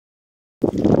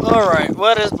Alright,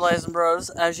 what is Blazing Bros?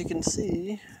 As you can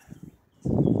see,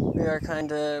 we are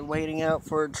kind of waiting out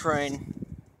for a train.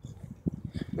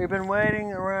 We've been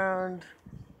waiting around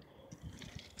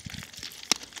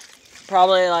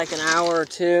probably like an hour or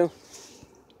two.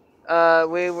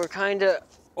 We were kind of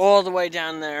all the way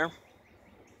down there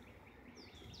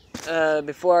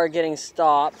before getting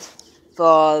stopped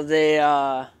for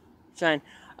the train.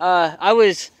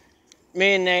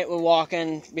 Me and Nate were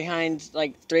walking behind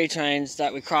like 3 trains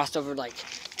that we crossed over like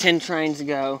 10 trains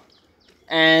ago.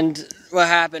 And what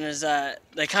happened is that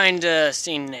they kind of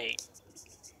seen Nate.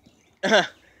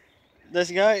 This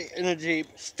guy in a Jeep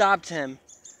stopped him.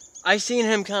 I seen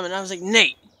him coming. I was like,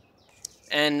 Nate.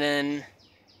 And then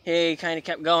he kind of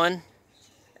kept going.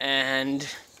 And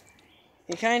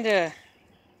he kind of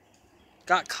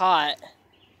got caught.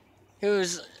 He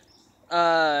was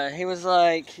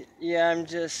like, yeah, I'm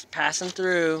just passing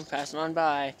through, passing on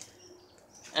by.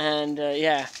 And,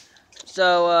 yeah.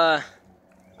 So,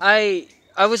 I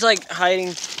was like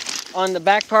hiding on the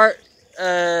back part,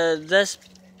 this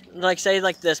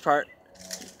part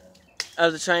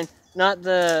of the train, not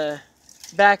the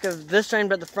back of this train,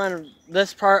 but the front of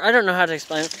this part. I don't know how to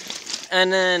explain it.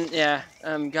 And then, yeah,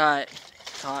 got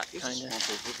caught, kind of.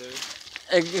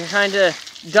 I kind of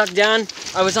ducked down.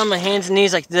 I was on my hands and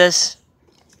knees like this,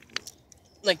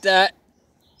 like that.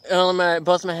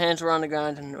 Both my hands were on the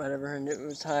ground and whatever, and it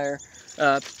was higher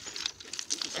up.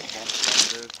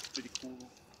 Pretty cool.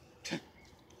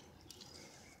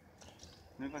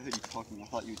 Whenever I heard you talking, I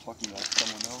thought you were talking like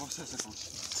someone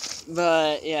else.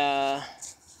 But yeah,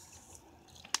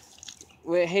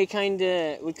 we kind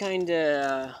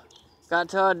of got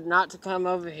told not to come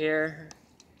over here.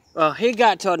 Well, he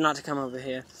got told not to come over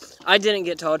here. I didn't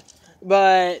get told,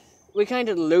 but we kind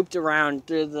of looped around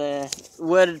through the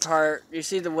wooded part. You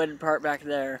see the wooded part back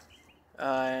there?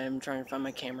 I'm trying to find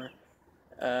my camera.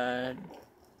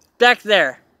 Back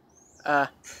there.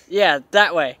 Yeah,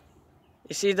 that way.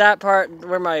 You see that part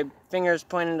where my finger's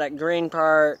pointing, that green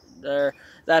part there?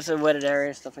 That's a wooded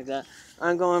area, stuff like that.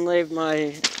 I'm going to leave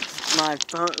my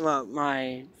phone, well,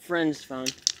 my friend's phone,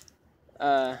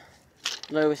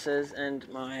 Lewis's, and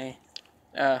my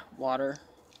water.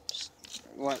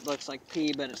 What looks like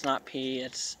pee, but it's not pee.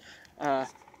 It's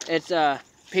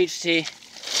peach tea,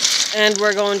 and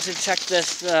we're going to check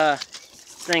this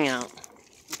thing out.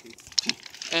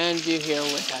 And you hear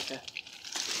woodpecker.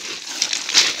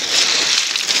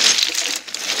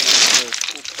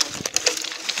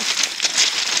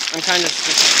 I'm kind of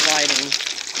just sliding.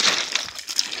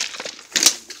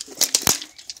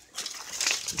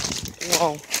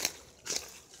 Whoa.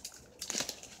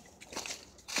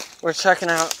 We're checking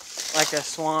out like a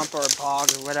swamp or a bog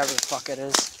or whatever the fuck it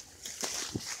is.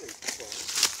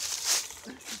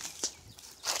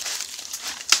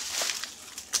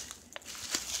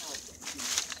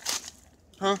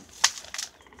 Huh?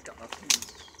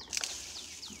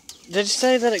 Did you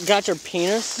say that it got your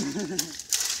penis?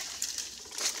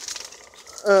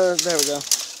 There we go.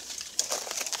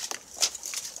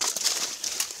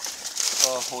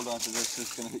 Oh, hold on to this,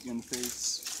 it's gonna hit you in the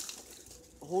face.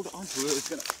 Hold on to it, it's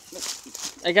gonna...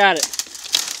 I got it.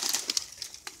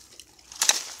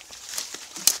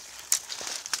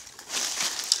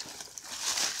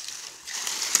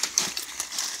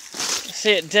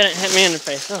 See, it didn't hit me in the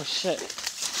face. Oh, shit.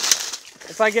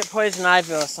 If I get poison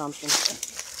ivy or something,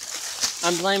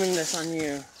 I'm blaming this on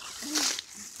you.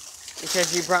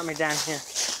 Because you brought me down here.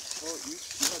 Oh, you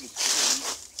had it.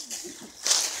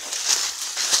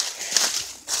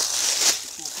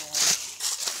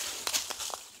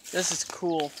 This is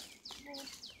cool.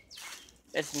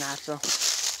 It's natural.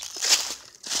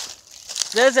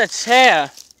 There's a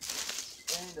chair.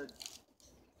 And a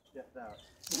death out.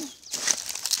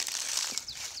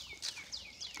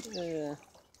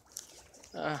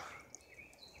 Yeah.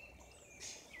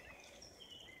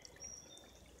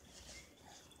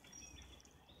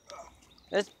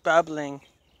 It's bubbling.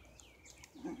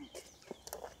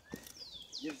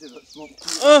 Gives it a swamp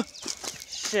feel. Oh!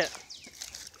 Shit.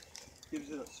 Gives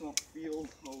it a swamp feel,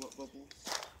 all that bubbles.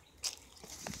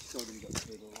 Still gonna get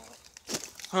bit a lot.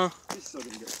 Huh? He's still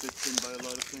gonna get bitten by a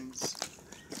lot of things.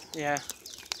 Yeah.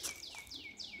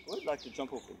 I would like to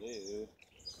jump over there.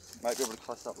 Might be able to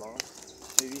cross that log.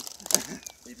 Maybe.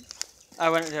 Maybe. I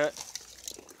wouldn't do it.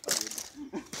 I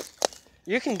would.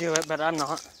 You can do it, but I'm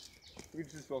not. We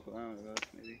could just walk around, I guess,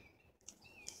 maybe.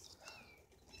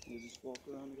 We'll just walk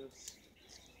around, I guess.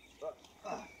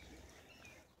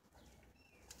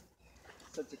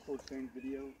 Such a cool train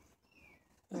video.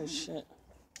 Oh shit.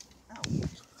 Ow.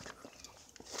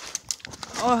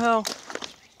 Oh hell.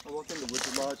 I walked in the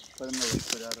Wizard Lodge, but I'm not really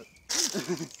good at it.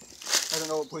 I don't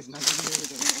know what poison ivy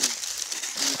is.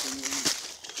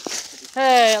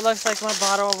 Hey, it looks like my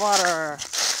bottle of water.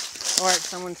 Or it's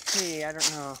someone's tea, I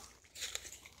don't know.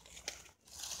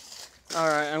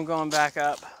 Alright, I'm going back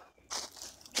up.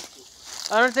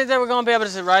 I don't think that we're going to be able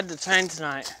to ride the train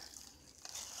tonight.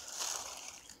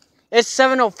 It's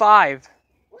 7:05.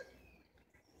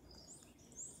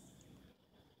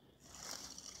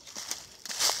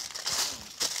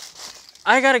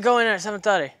 I gotta go in at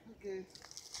 7:30. Okay.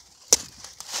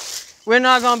 We're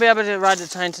not gonna be able to ride the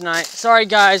train tonight. Sorry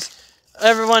guys,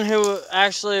 everyone who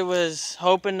actually was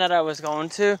hoping that I was going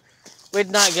to. We'd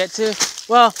not get to.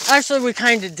 Well, actually we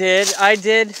kinda did. I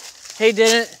did, he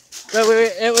didn't. But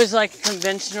it was like a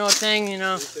conventional thing, you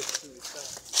know.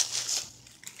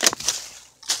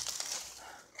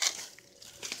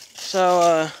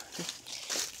 So,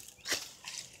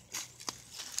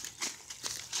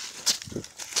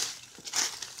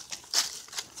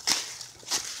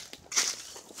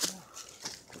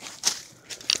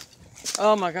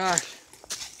 oh my gosh.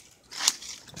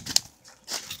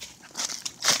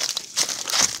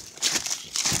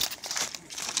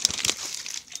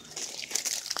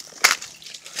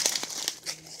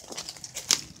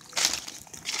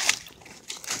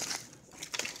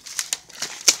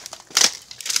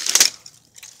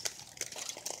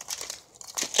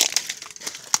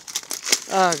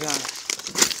 Oh god.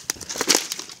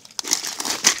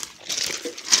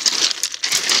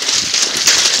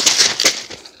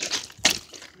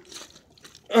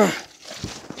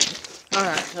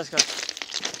 Alright, let's go.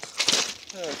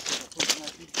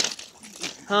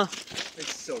 Huh?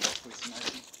 It's so got poison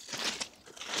ivy.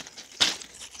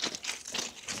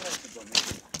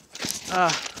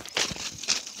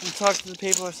 You talk to the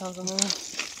people or something.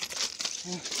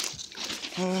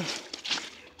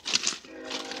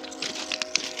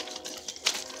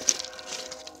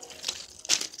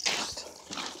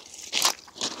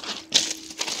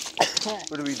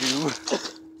 What do we do?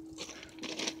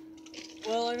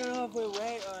 Well, I don't know if we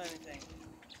wait or anything.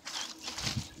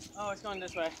 Oh, it's going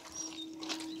this way.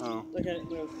 Oh. Look at it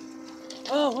move.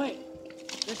 Oh, wait.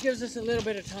 This gives us a little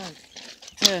bit of time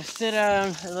to sit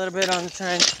down a little bit on the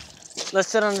train. Let's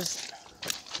sit on this.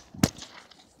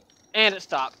 And it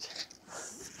stopped.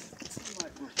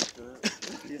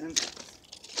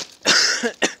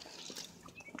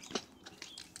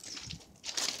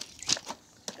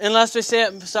 Unless we see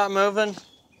it stop moving,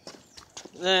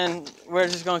 then we're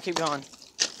just going to keep going.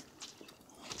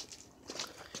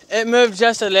 It moved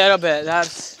just a little bit.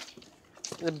 That's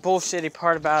the bullshitty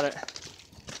part about it.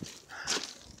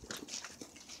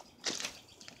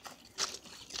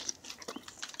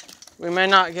 We may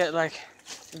not get like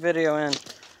video in.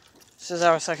 This is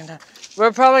our second time.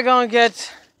 We're probably going to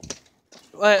get.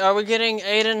 Wait, are we getting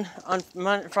Aiden on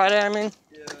Friday? I mean,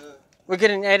 Yeah. We're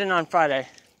getting Aiden on Friday.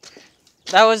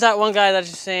 That was that one guy that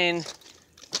you seen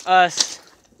us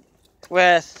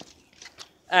with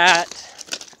at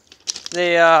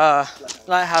the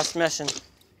Lighthouse Mission.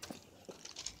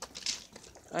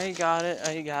 Oh, you got it.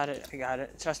 Oh, you got it. I got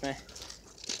it. Trust me.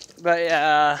 But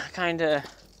yeah, kind of.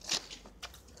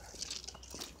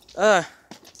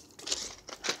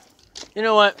 You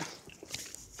know what?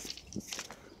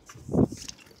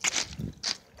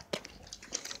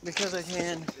 Because I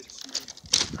can.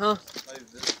 Huh? My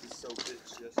vest is so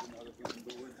bitchy, I should not have been in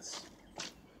the woods.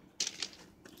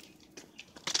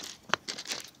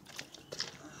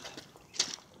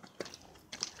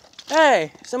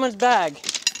 Hey, someone's bag.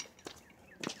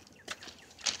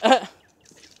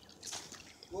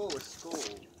 Whoa, a skull.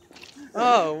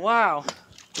 Oh, wow.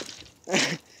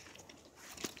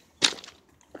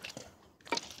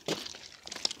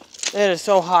 It is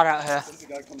so hot out here. Once the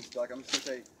guy comes back, I'm just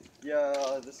gonna say,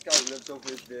 yeah, this guy lives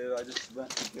over there, I just went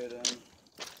to get him.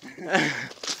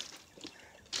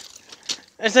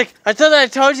 It's like, I thought I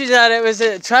told you that it was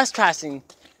trespassing.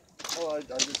 Oh, I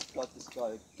just got this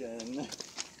guy again.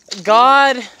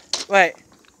 God, wait.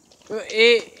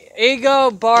 Ego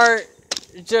Bart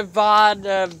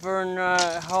Javad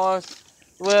Verna Host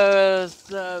was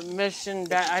the mission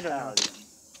that I don't know.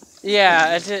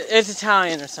 Yeah, it's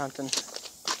Italian or something.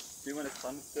 Do you want to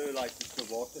come through, like, just to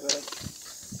walk to it?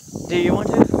 Do you want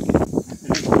to? I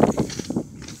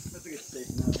think it's safe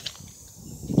now.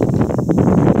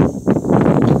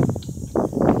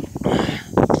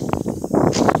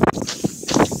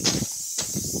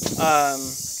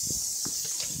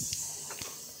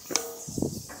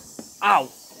 Ow.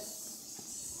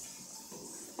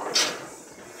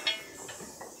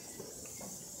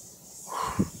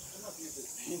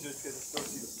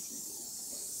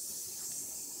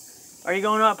 Are you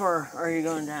going up or are you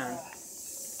going down?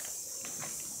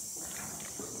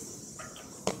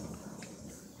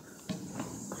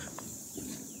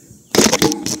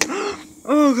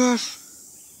 Oh gosh.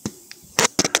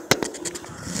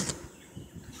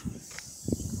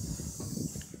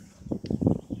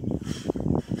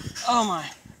 Oh my.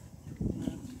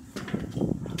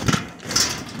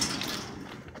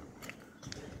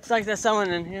 It's like there's someone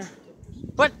in here.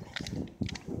 What?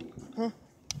 Huh?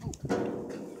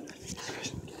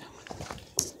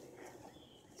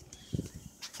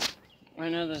 I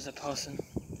know there's a person.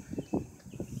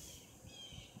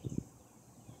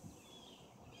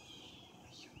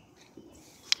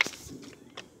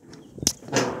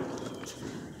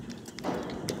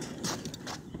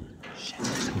 Shit,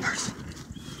 there's a person.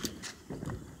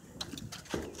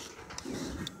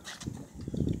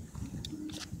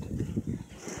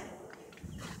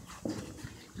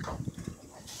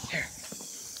 Here.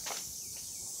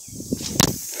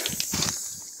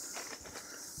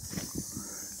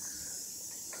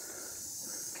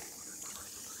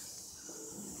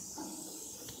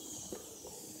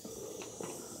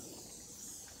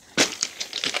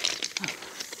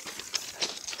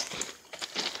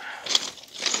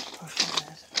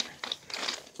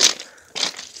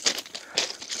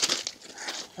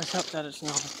 Let's hope that it's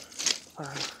not.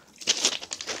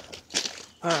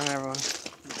 Hold on, everyone.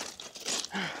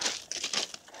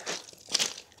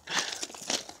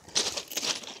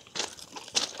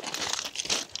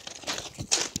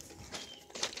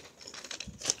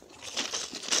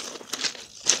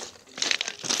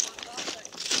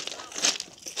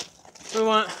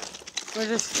 We're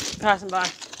just passing by.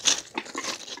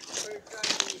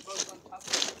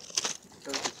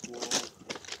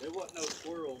 There wasn't no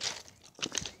squirrels.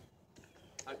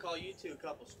 I call you two a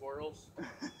couple squirrels.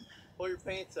 Pull your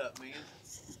pants up, man.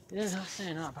 It is not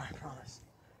staying up, I promise.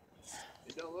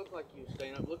 It don't look like you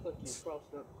staying up. It looked like you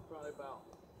crossed up probably about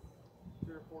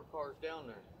 3 or 4 cars down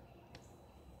there.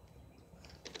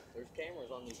 There's cameras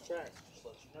on these tracks, just to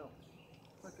let you know.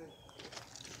 Okay.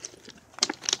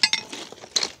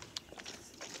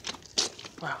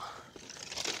 Wow.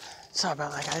 Sorry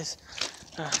about that, guys.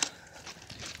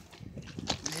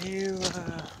 Do you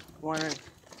want to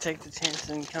take the chance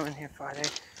and come in here Friday?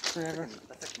 Whatever.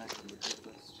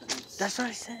 That's what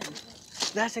I said.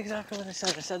 That's exactly what I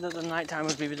said. I said that the nighttime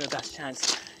would be the best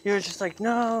chance. You were just like,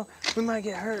 no, we might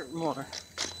get hurt more.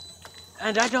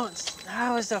 And I don't.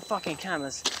 How is the fucking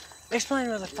cameras? Explain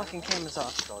where the fucking cameras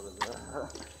are.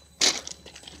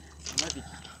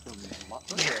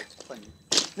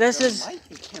 This is.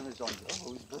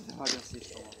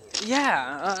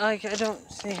 Yeah, I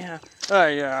don't see how. Oh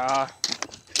yeah.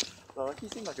 Well, he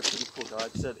seemed like a pretty cool guy.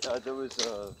 He said there was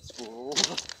a squirrel.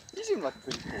 He seemed like a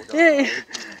pretty cool guy. Yeah,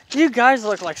 you guys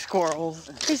look like squirrels.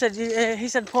 He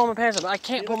said pull my pants up. I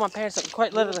can't pull my pants up.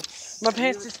 Quite literally, my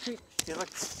pants just keep. He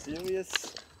looked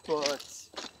serious, but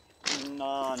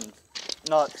not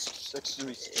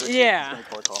extremely strict. Yeah.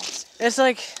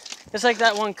 It's like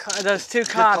that one. Those two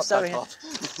cops that we had.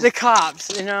 The cops,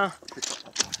 you know.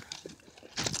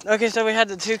 Okay, so we had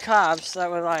the two cops that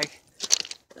were like,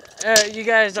 you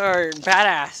guys are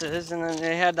badasses, and then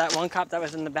they had that one cop that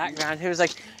was in the background who was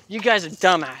like, you guys are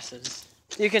dumbasses.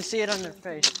 You can see it on their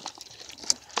face.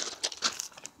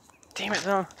 Damn it,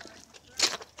 though.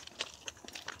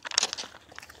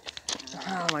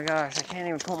 Oh my gosh, I can't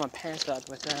even pull my pants up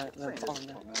with that. There's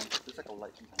like a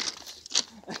light behind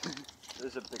it.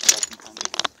 There's a big light behind it.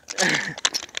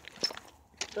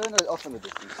 No, off in the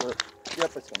distance. So,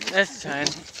 yep, it's coming. It's fine.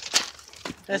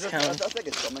 It's coming. I think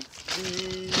it's coming.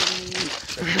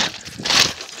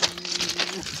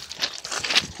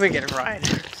 We get a ride.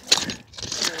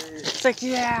 It's like,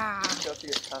 yeah.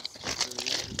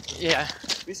 Yeah.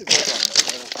 We should go on.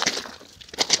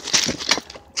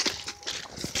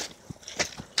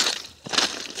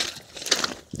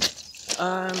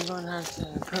 I'm going to have to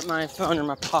put my phone in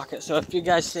my pocket, so if you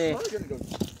guys see... We're going to go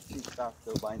too fast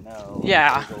though by now.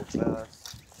 Yeah. Go fast.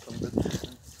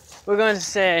 We're going to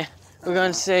say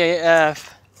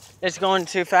if it's going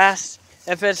too fast.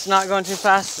 If it's not going too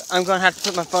fast, I'm going to have to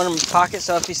put my phone in my pocket,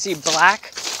 so if you see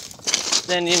black,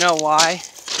 then you know why.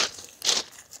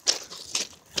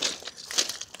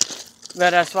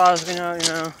 But as far as we know, you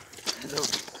know...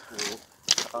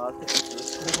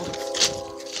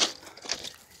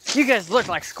 You guys look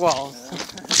like squalls.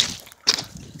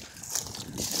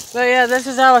 But yeah, this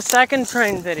is our second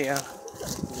train video.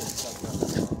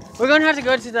 We're gonna have to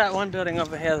go to that one building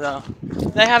over here though.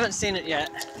 They haven't seen it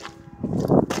yet.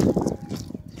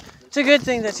 It's a good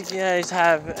thing that you guys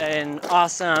have an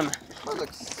awesome... That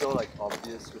looks so like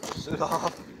obvious with the shit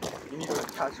off. You need to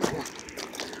look casual.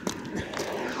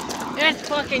 It's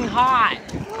fucking hot.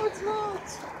 No, it's not.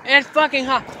 It's fucking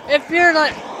hot. If you're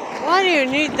like... Why do you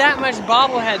need that much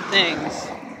bobblehead things?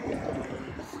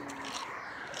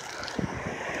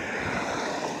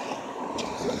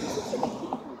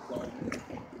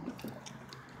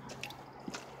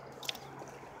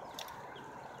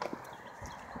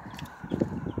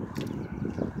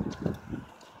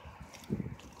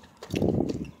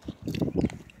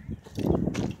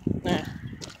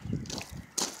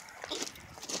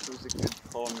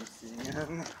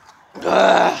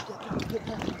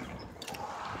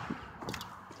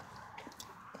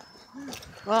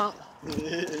 Well,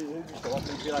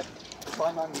 It'd be like, if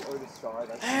I'm on the other side,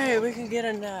 hey, we can get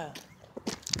in there.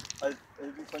 It'd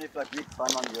be funny if like we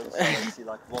climb on the other side and see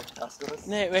like walk past us.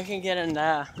 Nate, we can get in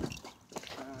there.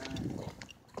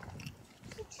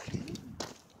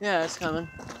 Yeah, it's coming.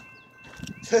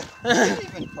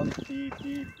 Even funny. Beep,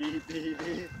 beep, beep, beep,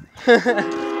 beep.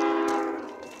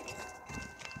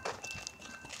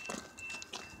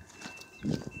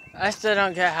 I still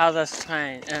don't get how this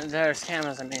train, and there's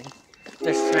cameras, I mean,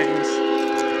 there's trains.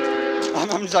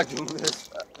 I'm just like doing this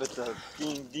with the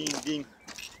ding, ding, ding.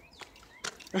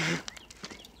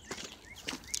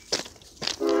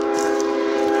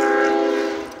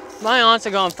 My aunts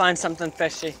are going to find something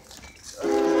fishy. So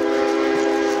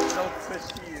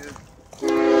fishy.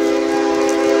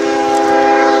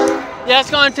 Yeah,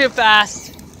 it's going too fast.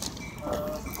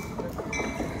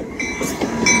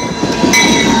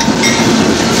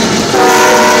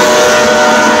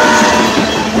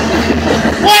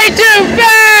 Way too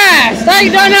fast! I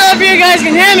don't know if you guys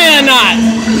can hear me or not.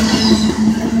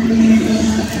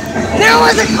 There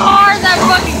was a car that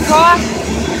fucking crossed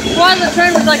while the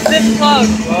train was like this close.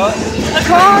 What? The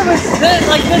car was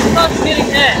like this close to getting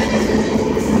hit.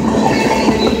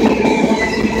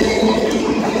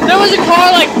 There was a car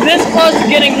like this close to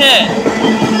getting hit.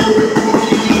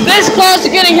 This close to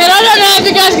getting hit. I don't know if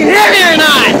you guys can hear me or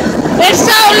not. It's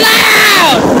so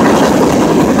loud!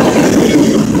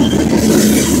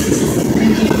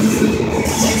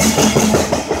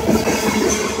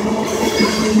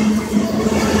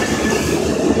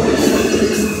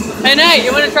 Hey Nate,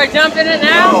 you want to try jumping it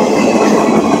now?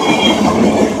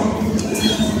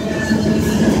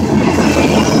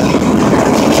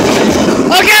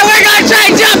 Okay, we're going to try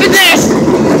jumping this!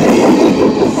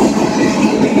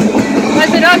 I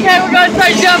said, okay, we're going to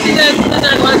try jumping this, and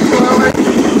then let's forward.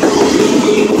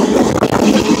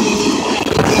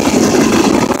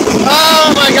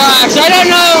 Oh my gosh, I don't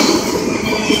know.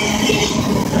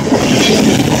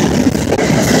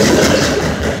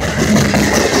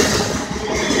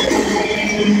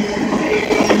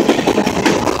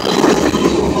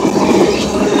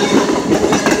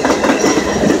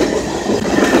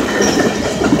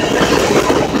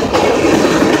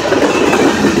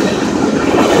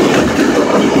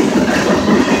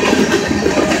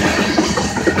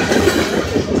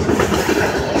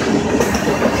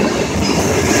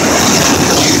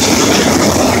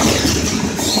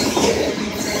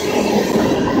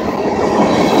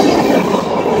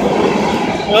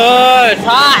 It's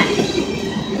hot.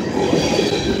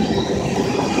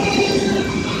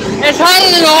 It's hotter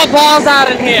than all balls out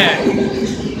in here.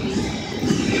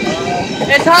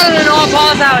 It's hotter than all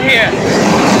balls out here.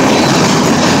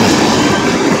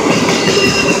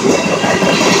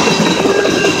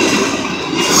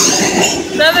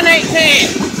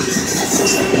 $7.18.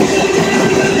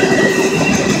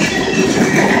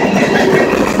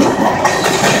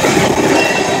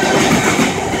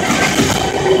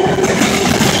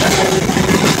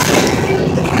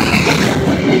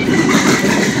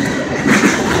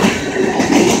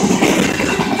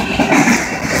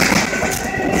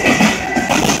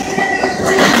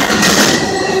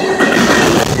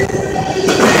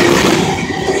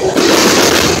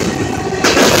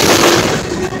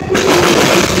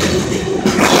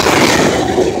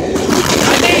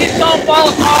 Fall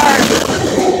apart.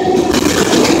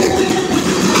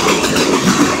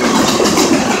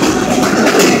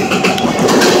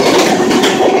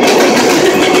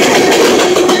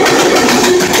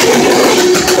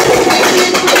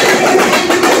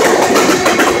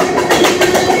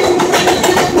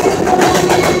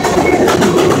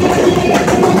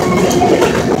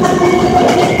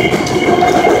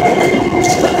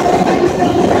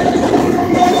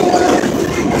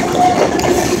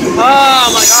 Oh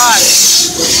my God.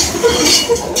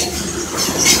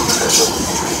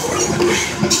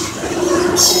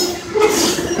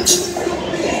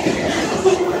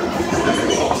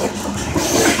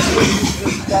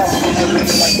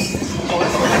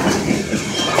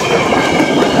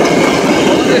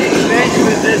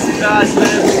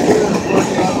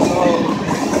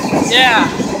 Yeah.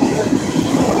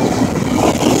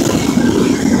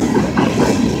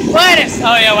 Wait.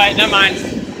 Oh yeah. Wait. Never mind.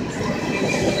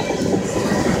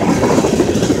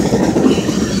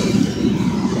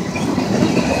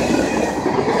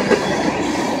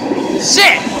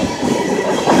 Shit.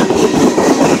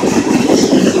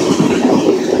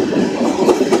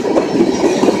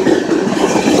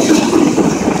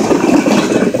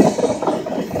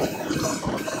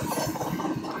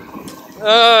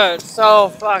 It's so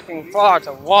fucking far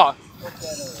to walk.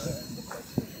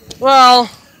 Well,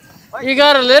 you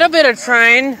got a little bit of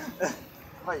train.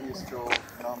 Might use straw.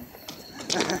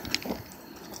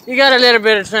 You got a little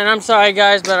bit of trend. I'm sorry,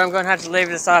 guys, but I'm going to have to leave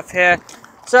this off here.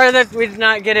 Sorry that we did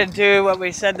not get to do what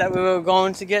we said that we were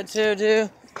going to get to do.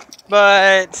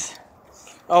 But,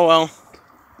 oh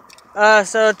well.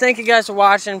 So thank you guys for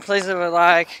watching. Please leave a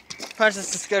like, punch the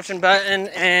subscription button,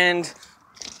 and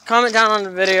comment down on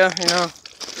the video. You know,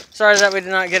 sorry that we did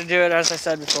not get to do it as I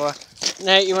said before.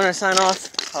 Nate, you want to sign off?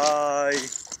 Hi.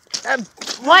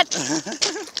 What?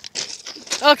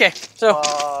 Okay, so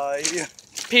Bye.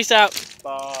 peace out.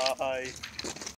 Bye.